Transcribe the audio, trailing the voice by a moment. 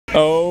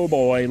Oh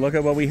boy, look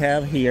at what we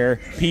have here.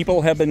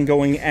 People have been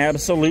going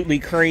absolutely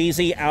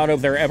crazy out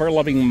of their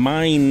ever-loving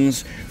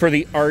minds for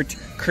the Art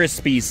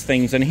Krispies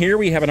things. And here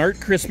we have an Art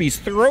Krispies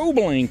throw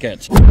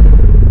blanket.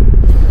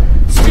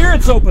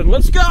 Spirit's open,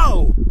 let's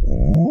go!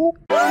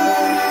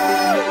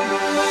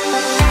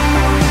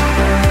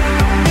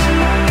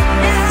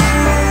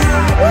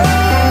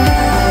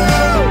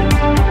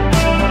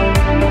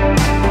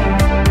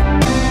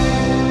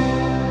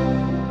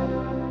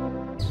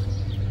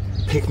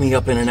 Pick me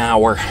up in an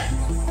hour.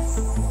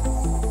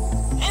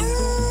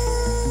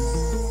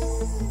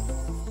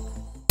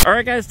 All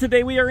right, guys,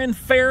 today we are in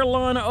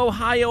Fairlawn,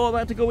 Ohio,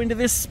 about to go into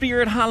this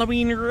Spirit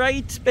Halloween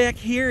right back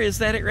here. Is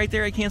that it right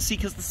there? I can't see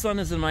because the sun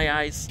is in my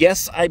eyes.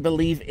 Yes, I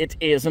believe it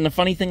is. And the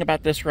funny thing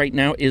about this right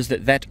now is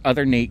that that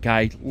other Nate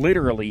guy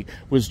literally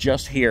was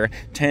just here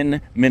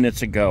 10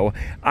 minutes ago.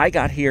 I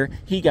got here,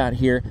 he got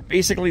here,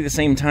 basically the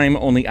same time,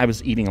 only I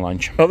was eating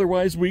lunch.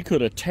 Otherwise, we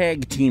could have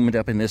tag teamed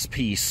up in this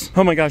piece.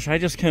 Oh my gosh, I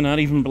just cannot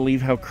even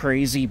believe how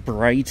crazy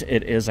bright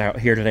it is out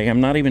here today.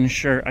 I'm not even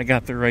sure I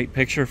got the right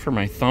picture for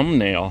my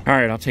thumbnail. All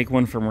right, I'll take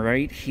one from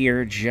right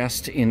here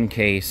just in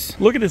case.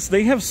 Look at this,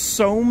 they have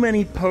so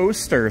many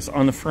posters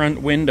on the front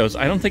windows.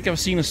 I don't think I've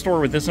seen a store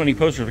with this many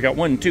posters. We got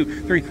 1,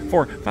 2, 3,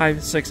 4,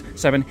 5, 6,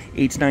 7,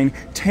 8, 9,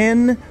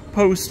 10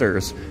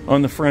 posters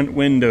on the front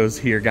windows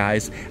here,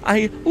 guys.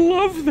 I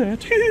love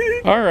that.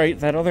 All right,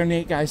 that other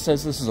Nate guy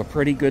says this is a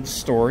pretty good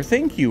store.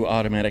 Thank you,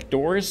 Automatic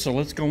Doors. So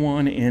let's go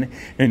on in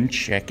and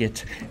check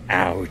it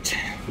out.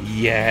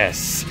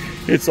 Yes,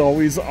 it's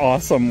always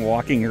awesome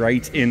walking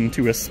right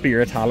into a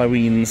Spirit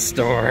Halloween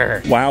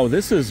store. Wow,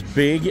 this is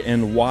big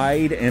and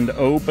wide and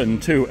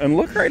open too. And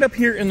look right up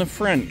here in the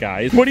front,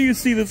 guys. What do you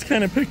see that's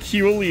kind of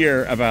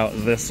peculiar about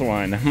this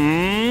one?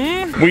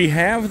 We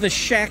have the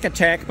Shack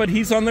Attack, but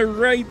he's on the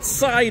right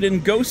side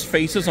and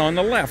Ghostface is on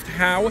the left.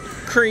 How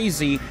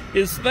crazy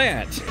is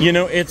that? You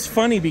know, it's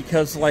funny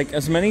because like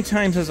as many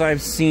times as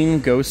I've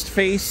seen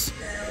Ghostface,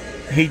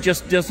 he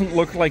just doesn't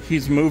look like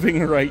he's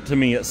moving right to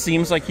me. It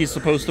seems like he's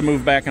supposed to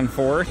move back and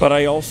forth, but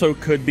I also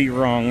could be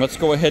wrong. Let's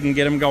go ahead and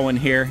get him going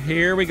here.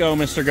 Here we go,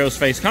 Mr.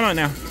 Ghostface. Come on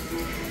now.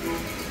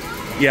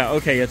 Yeah,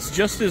 okay, it's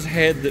just his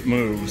head that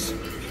moves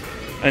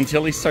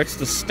until he starts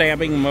the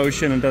stabbing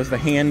motion and does the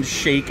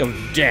handshake of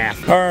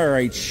death. All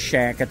right,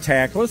 Shack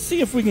Attack. Let's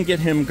see if we can get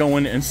him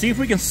going and see if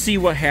we can see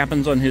what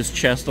happens on his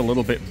chest a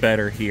little bit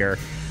better here.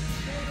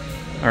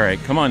 All right,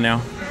 come on now.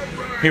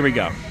 Here we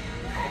go.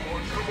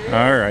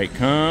 All right,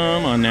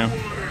 come on now.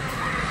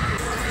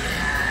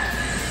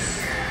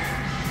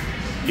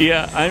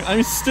 Yeah,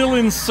 I'm still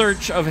in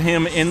search of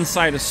him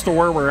inside a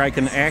store where I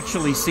can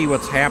actually see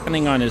what's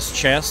happening on his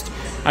chest.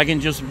 I can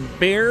just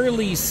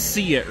barely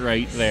see it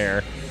right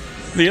there.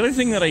 The other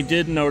thing that I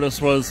did notice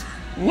was,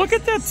 look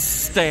at that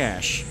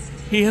stash.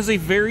 He has a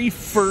very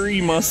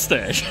furry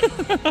mustache.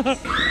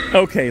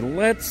 Okay,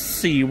 let's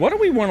see. What do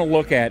we want to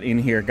look at in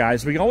here,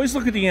 guys? We always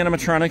look at the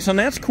animatronics, and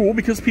that's cool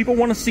because people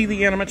want to see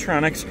the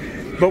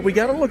animatronics, but we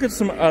got to look at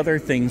some other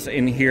things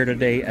in here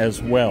today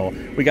as well.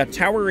 We got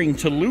Towering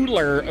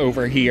Tallulah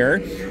over here.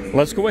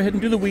 Let's go ahead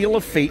and do the Wheel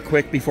of Fate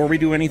quick before we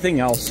do anything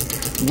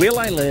else. Will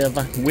I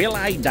live? Will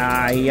I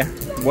die?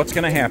 What's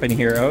going to happen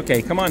here?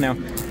 Okay, come on now.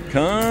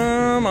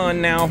 Come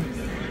on now.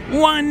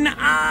 One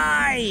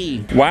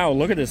eye! Wow,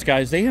 look at this,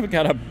 guys. They have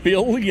got 1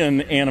 billion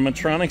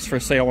animatronics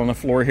for sale on the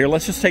floor here.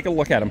 Let's just take a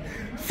look at them.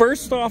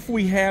 First off,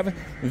 we have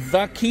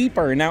the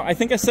Keeper. Now, I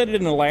think I said it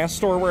in the last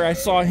store where I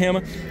saw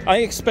him. I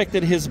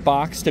expected his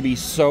box to be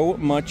so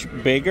much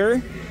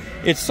bigger.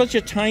 It's such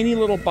a tiny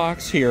little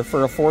box here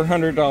for a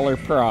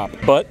 $400 prop,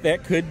 but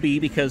that could be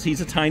because he's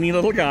a tiny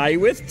little guy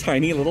with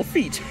tiny little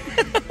feet.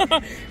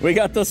 We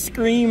got the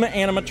Scream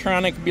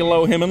animatronic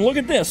below him, and look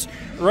at this,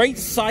 right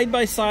side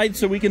by side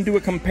so we can do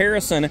a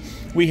comparison.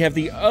 We have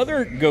the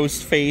other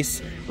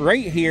Ghostface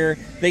right here.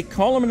 They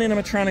call him an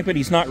animatronic, but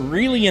he's not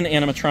really an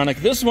animatronic.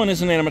 This one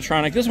is an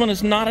animatronic. This one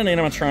is not an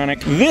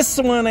animatronic. This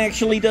one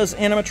actually does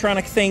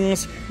animatronic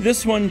things.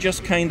 This one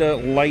just kind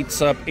of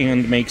lights up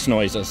and makes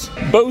noises.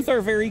 Both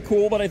are very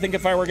cool, but I think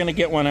if I were going to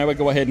get one, I would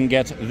go ahead and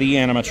get the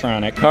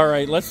animatronic. All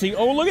right, let's see.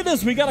 Oh, look at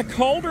this. We got a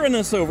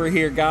Cauldroness over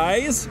here,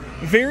 guys.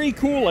 Very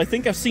cool. I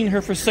think I've seen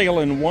her for sale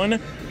in one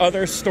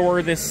other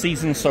store this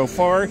season so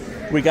far.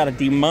 We got a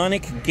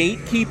Demonic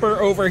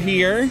Gatekeeper over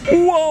here.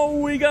 Whoa,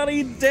 we got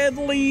a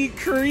Deadly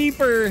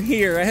Creeper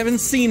here. I haven't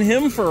seen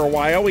him for a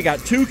while. We got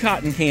 2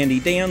 Cotton Candy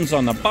Dans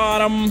on the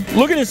bottom.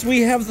 Look at this,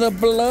 we have the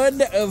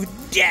Blood of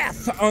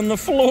Death on the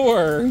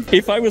floor.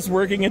 If I was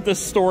working at this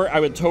store, I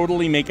would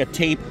totally make a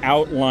tape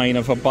outline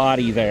of a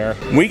body there.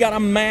 We got a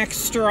Max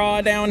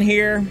Straw down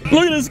here.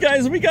 Look at this,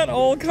 guys. We got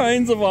all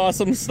kinds of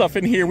awesome stuff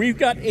in here. We've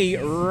got a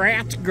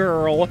Rat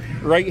Girl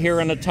right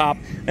here on the top.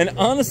 And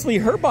honestly,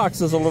 her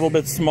box is a little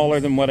bit smaller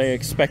than what I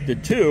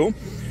expected too.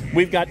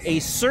 We've got a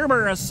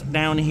Cerberus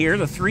down here,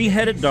 the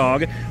 3-headed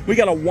dog. We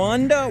got a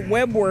Wanda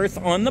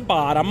Webworth on the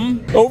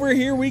bottom. Over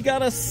here, we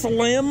got a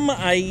Slim.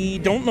 I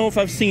don't know if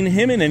I've seen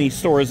him in any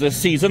stores this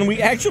season.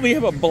 We actually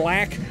have a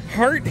black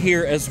heart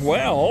here as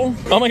well.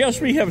 Oh my gosh,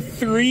 we have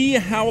 3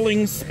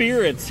 howling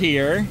spirits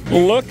here.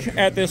 Look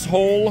at this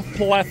whole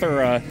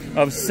plethora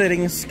of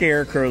sitting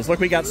scarecrows. Look,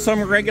 we got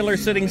some regular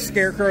sitting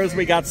scarecrows.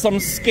 We got some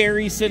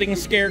scary sitting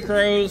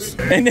scarecrows.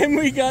 And then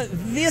we got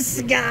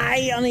this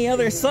guy on the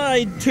other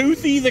side,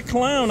 Toothy the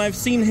Clown. I've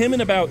seen him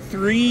in about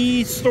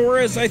 3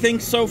 stores, I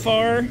think, so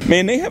far.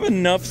 Man, they have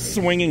enough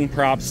swinging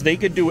props. They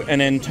could do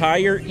an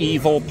entire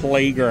evil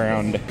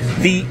playground.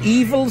 The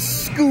evil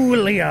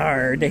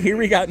schoolyard. Here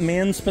we got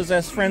man's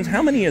possessed friends.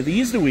 How many of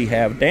these do we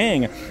have?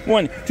 Dang.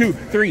 1, 2,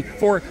 3,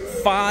 4,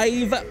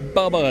 5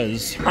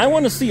 Bubbas. I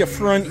want to see a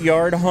front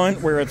yard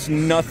hunt where it's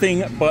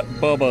nothing but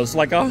Bubbas.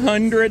 Like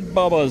 100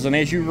 Bubbas. And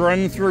as you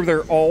run through,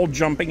 they're all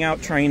jumping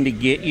out trying to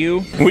get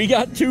you. We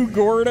got 2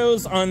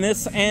 Gordos on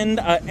this end.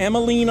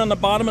 Emmeline on the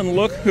bottom. And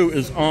look who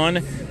is on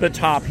the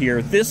top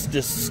here. This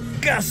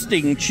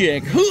disgusting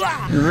chick.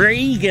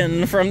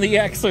 Reagan from The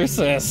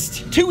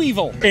Exorcist. Too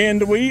evil.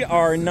 And we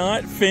are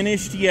not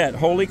finished yet.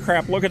 Holy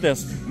crap, look at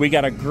this. We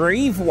got a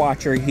Grave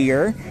Watcher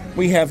here.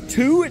 We have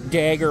 2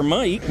 Dagger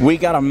Mike. We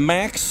got a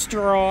Max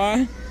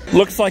Straw.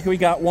 Looks like we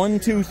got 1,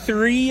 2,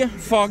 3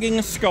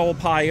 Fogging Skull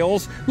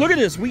Piles. Look at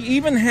this. We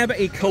even have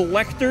a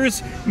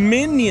Collector's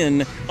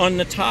Minion on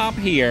the top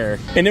here.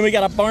 And then we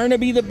got a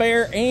Barnaby the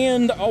Bear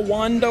and a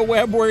Wanda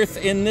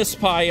Webworth in this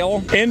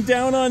pile. And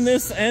down on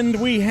this end,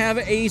 we have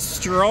a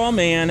Straw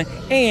Man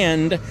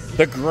and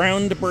the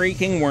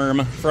groundbreaking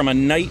worm from A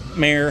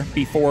Nightmare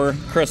Before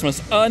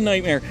Christmas. A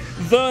Nightmare.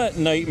 The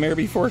Nightmare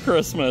Before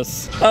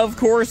Christmas. Of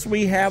course,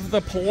 we have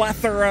the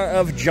plethora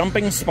of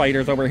jumping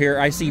spiders over here.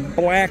 I see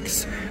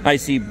blacks. I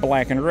see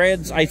black and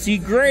reds. I see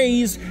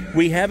grays.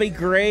 We have a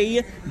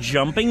gray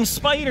jumping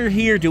spider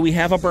here. Do we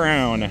have a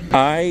brown?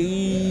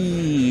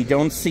 I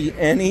don't see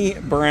any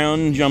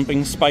brown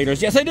jumping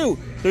spiders. Yes, I do.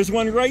 There's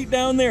one right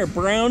down there.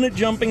 Brown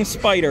jumping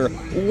spider.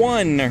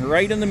 1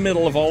 right in the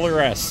middle of all the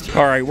rest.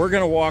 All right, we're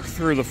going to walk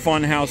through the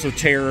Fun House of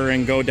Terror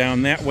and go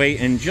down that way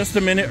in just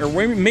a minute.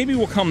 Or maybe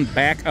we'll come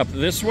back up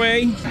this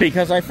way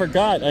because I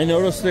forgot. I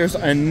noticed there's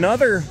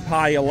another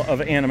pile of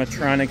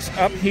animatronics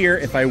up here.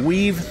 If I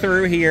weave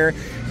through here,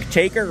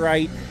 take a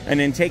right, and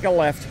then take a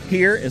left.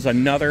 Here is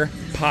another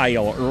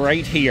pile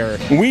right here.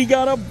 We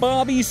got a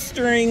Bobby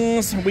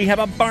Strings. We have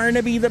a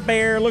Barnaby the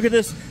Bear. Look at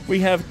this.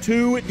 We have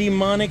 2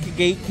 demonic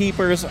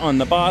gatekeepers on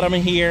the bottom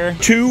here,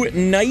 2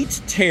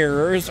 night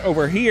terrors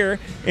over here,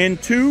 and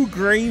 2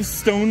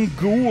 gravestone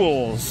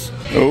ghouls.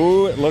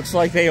 Oh, it looks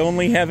like they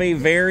only have a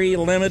very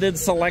limited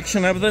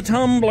selection of the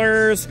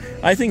tumblers.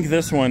 I think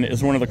this one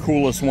is one of the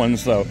coolest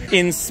ones, though.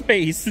 In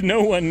space,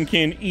 no one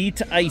can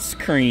eat ice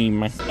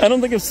cream. I don't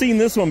think I've seen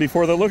this one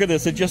before, though. Look at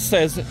this. It just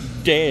says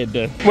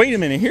dead. Wait a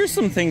minute. Here's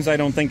some things I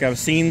don't think I've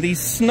seen. These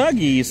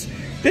Snuggies.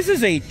 This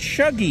is a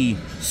Chuggy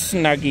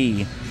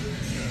Snuggie.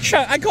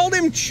 I called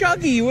him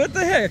Chuggy. What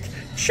the heck?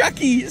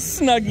 Chucky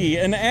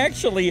Snuggie. And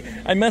actually,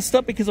 I messed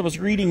up because I was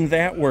reading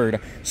that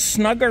word.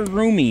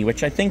 Snuggaroomy,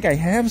 which I think I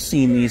have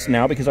seen these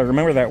now because I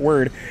remember that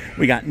word.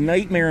 We got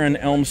Nightmare on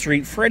Elm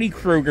Street, Freddy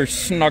Krueger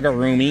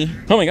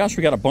Snuggaroomy. Oh my gosh,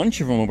 we got a bunch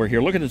of them over here.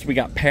 Look at this. We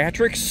got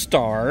Patrick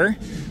Star.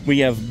 We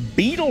have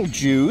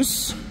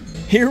Beetlejuice.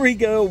 Here we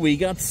go. We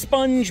got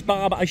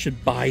SpongeBob. I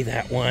should buy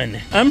that one.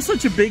 I'm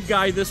such a big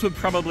guy, this would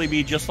probably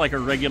be just like a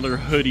regular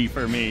hoodie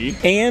for me.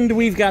 And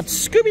we've got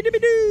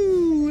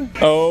Scooby-Dooby-Doo.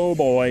 Oh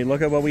boy,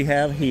 look at what we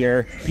have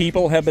here.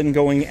 People have been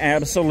going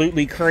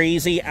absolutely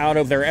crazy out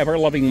of their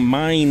ever-loving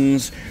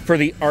minds for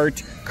the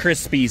Art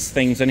Krispies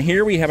things. And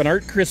here we have an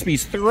Art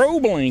Krispies throw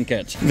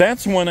blanket.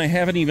 That's one I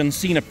haven't even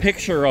seen a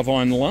picture of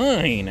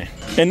online.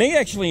 And they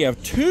actually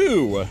have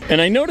 2.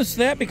 And I noticed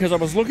that because I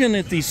was looking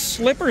at these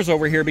slippers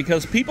over here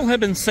because people have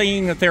been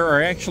saying that there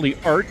are actually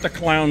Art the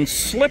Clown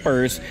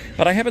slippers,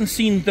 but I haven't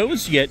seen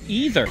those yet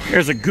either.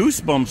 There's a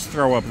Goosebumps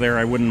throw up there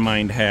I wouldn't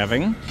mind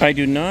having. I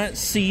do not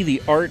see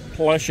the Art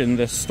plush in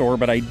this store,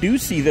 but I do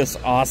see this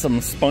awesome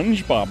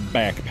SpongeBob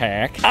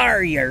backpack.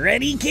 Are you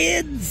ready,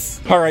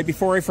 kids? All right,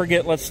 before I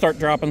forget, let's start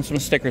dropping some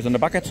stickers in the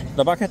bucket.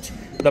 The bucket.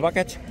 The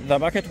bucket. The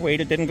bucket. Wait,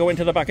 it didn't go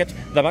into the bucket.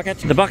 The bucket.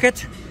 The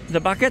bucket. The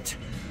bucket.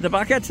 The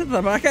bucket.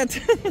 The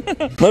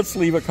bucket. Let's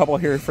leave a couple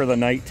here for the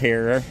night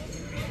terror.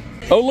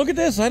 Oh, look at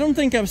this. I don't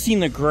think I've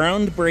seen the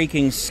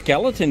groundbreaking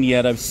skeleton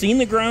yet. I've seen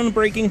the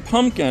groundbreaking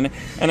pumpkin,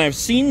 and I've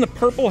seen the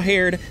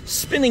purple-haired,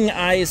 spinning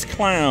eyes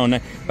clown,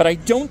 but I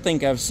don't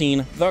think I've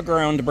seen the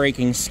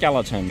groundbreaking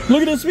skeleton.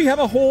 Look at this. We have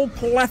a whole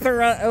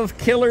plethora of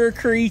killer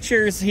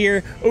creatures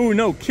here. Oh,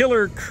 no,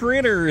 killer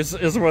critters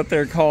is what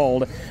they're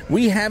called.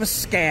 We have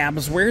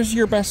Scabs. Where's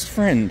your best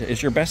friend?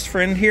 Is your best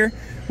friend here?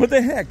 What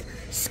the heck?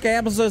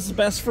 Scabs'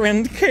 best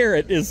friend,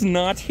 Carrot, is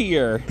not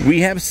here.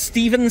 We have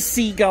Steven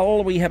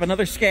Seagull. We have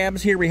another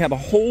Scabs here. We have a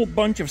whole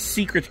bunch of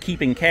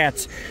secret-keeping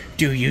cats.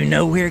 Do you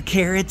know where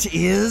Carrot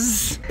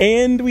is?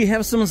 And we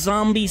have some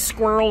zombie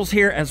squirrels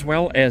here, as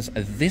well as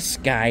this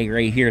guy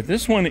right here.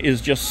 This one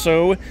is just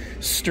so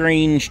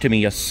strange to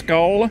me. A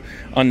skull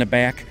on the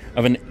back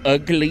of an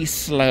ugly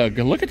slug.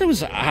 Look at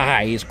those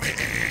eyes.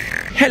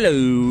 Hello,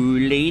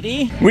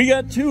 lady. We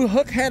got 2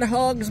 hook-head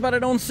hogs, but I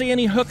don't see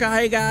any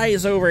hook-eye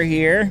guys over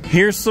here.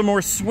 Here's some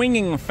more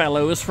swinging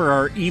fellows for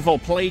our evil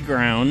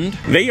playground.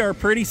 They are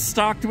pretty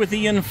stocked with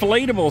the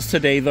inflatables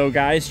today, though,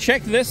 guys.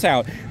 Check this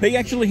out. They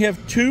actually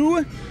have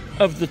 2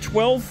 of the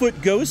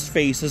 12-foot ghost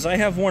faces. I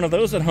have one of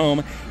those at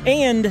home,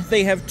 and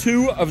they have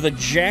 2 of the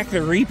Jack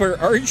the Reaper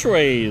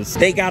archways.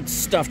 They got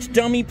stuffed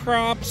dummy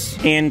props,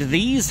 and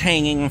these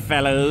hanging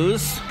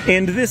fellows,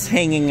 and this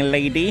hanging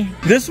lady.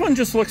 This one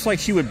just looks like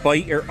she would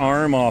bite your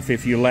arm off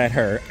if you let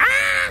her. Ah!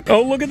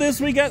 Oh, look at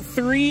this. We got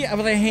 3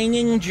 of the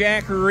hanging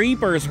Jack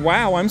Reapers.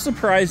 Wow, I'm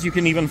surprised you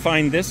can even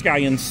find this guy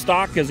in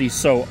stock because he's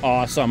so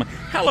awesome.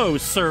 Hello,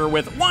 sir,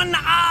 with 1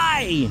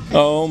 eye.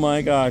 Oh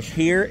my gosh,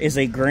 here is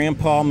a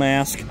grandpa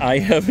mask I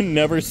have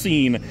never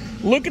seen.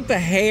 Look at the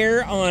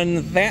hair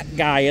on that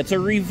guy. It's a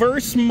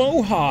reverse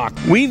mohawk.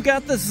 We've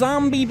got the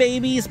zombie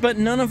babies, but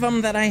none of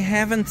them that I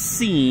haven't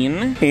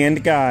seen.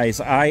 And guys,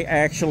 I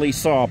actually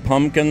saw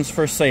pumpkins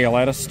for sale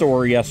at a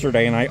store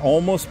yesterday, and I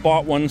almost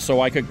bought one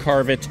so I could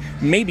carve it.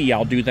 Maybe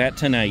I'll do that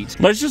tonight.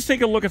 Let's just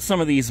take a look at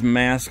some of these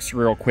masks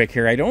real quick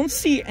here. I don't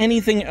see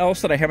anything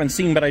else that I haven't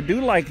seen, but I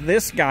do like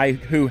this guy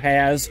who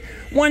has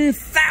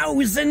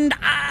 1,000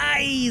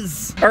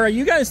 eyes. All right,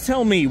 you guys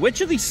tell me,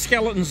 which of these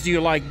skeletons do you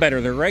like better?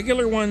 The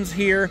regular ones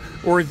here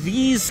or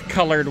these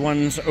colored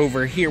ones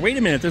over here? Wait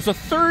a minute, there's a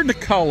 3rd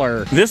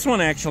color. This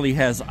one actually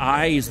has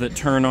eyes that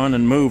turn on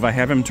and move. I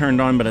have him turned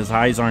on, but his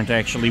eyes aren't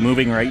actually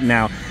moving right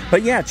now.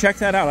 But yeah, check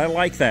that out. I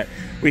like that.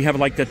 We have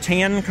like the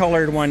tan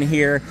colored one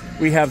here.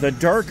 We have the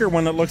darker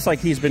one that looks like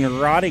he's been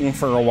rotting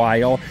for a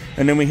while.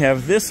 And then we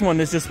have this one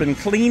that's just been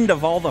cleaned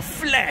of all the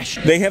flesh.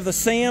 They have the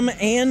Sam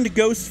and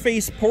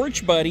Ghostface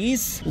porch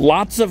buddies.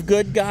 Lots of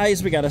good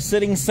guys. We got a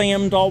sitting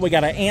Sam doll. We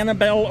got an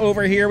Annabelle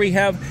over here. We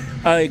have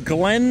a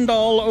Glenn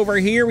doll over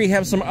here. We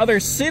have some other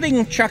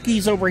sitting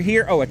Chuckies over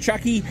here. Oh, a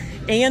Chucky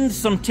and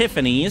some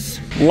Tiffany's.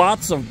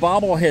 Lots of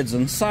bobbleheads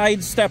and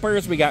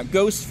sidesteppers. We got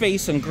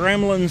Ghostface and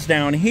Gremlins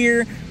down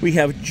here. We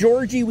have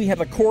Georgie. We have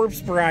a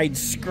Corpse Bride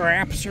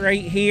scraps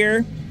right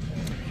here.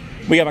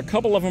 We have a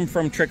couple of them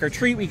from Trick or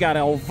Treat. We got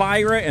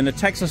Elvira and the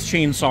Texas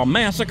Chainsaw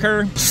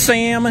Massacre.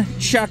 Sam,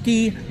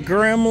 Chucky,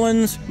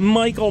 Gremlins,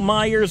 Michael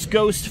Myers,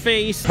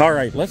 Ghostface. All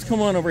right, let's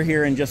come on over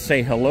here and just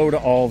say hello to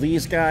all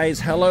these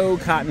guys. Hello,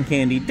 Cotton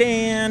Candy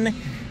Dan.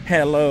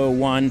 Hello,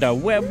 Wanda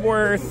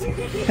Webworth.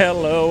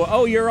 Hello.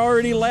 Oh, you're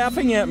already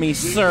laughing at me,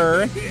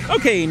 sir.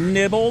 Okay,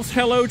 Nibbles,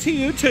 hello to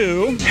you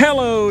too.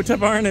 Hello to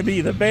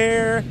Barnaby the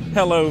Bear.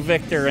 Hello,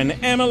 Victor and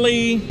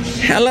Emily.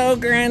 Hello,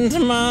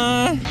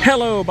 Grandma.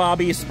 Hello,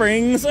 Bobby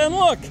Springs. And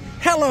look,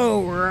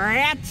 hello,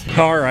 Rat.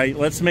 All right,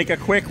 let's make a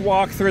quick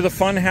walk through the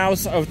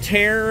Funhouse of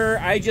Terror.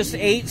 I just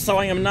ate, so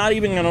I am not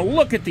even gonna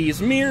look at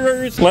these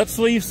mirrors. Let's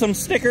leave some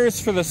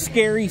stickers for the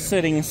scary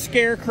sitting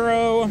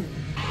scarecrow.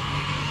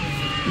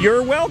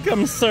 You're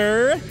welcome,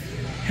 sir.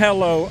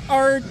 Hello,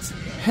 Art.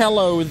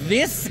 Hello,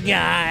 this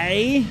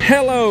guy.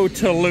 Hello,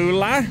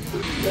 Tallulah.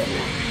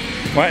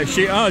 What,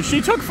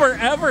 she took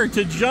forever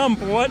to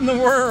jump. What in the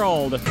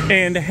world?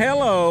 And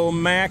hello,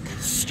 Mac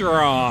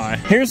Straw.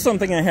 Here's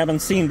something I haven't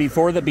seen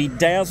before, the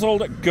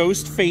Bedazzled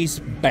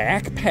Ghostface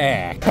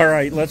backpack. All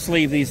right, let's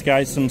leave these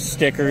guys some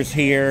stickers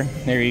here.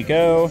 There you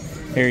go.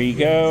 There you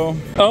go.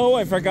 Oh,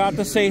 I forgot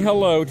to say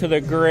hello to the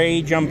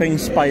gray jumping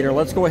spider.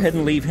 Let's go ahead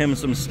and leave him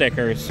some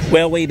stickers.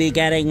 Will we be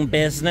getting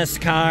business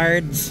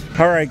cards?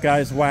 All right,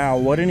 guys. Wow,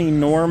 what an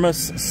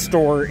enormous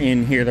store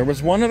in here. There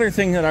was one other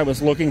thing that I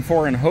was looking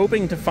for and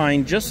hoping to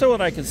find just so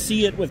that I could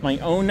see it with my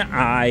own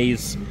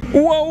eyes.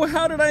 Whoa,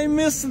 how did I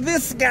miss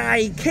this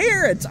guy?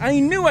 Carrots, I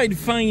knew I'd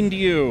find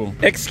you.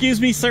 Excuse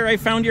me, sir, I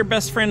found your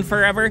best friend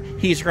forever.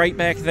 He's right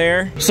back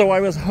there. So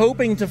I was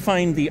hoping to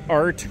find the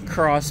Art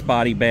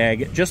crossbody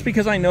bag just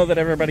because I know that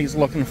everybody's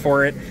looking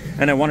for it,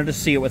 and I wanted to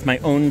see it with my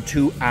own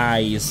 2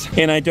 eyes.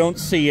 And I don't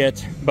see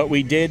it, but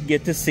we did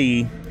get to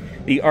see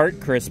the Art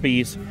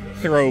Krispies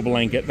throw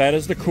blanket. That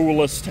is the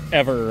coolest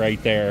ever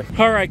right there.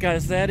 All right,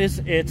 guys, that is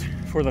it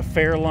for the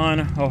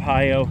Fairlawn,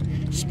 Ohio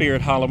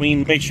Spirit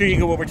Halloween. Make sure you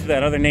go over to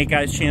that other Nate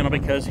Guy's channel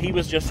because he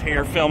was just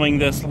here filming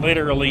this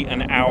literally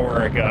an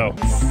hour ago.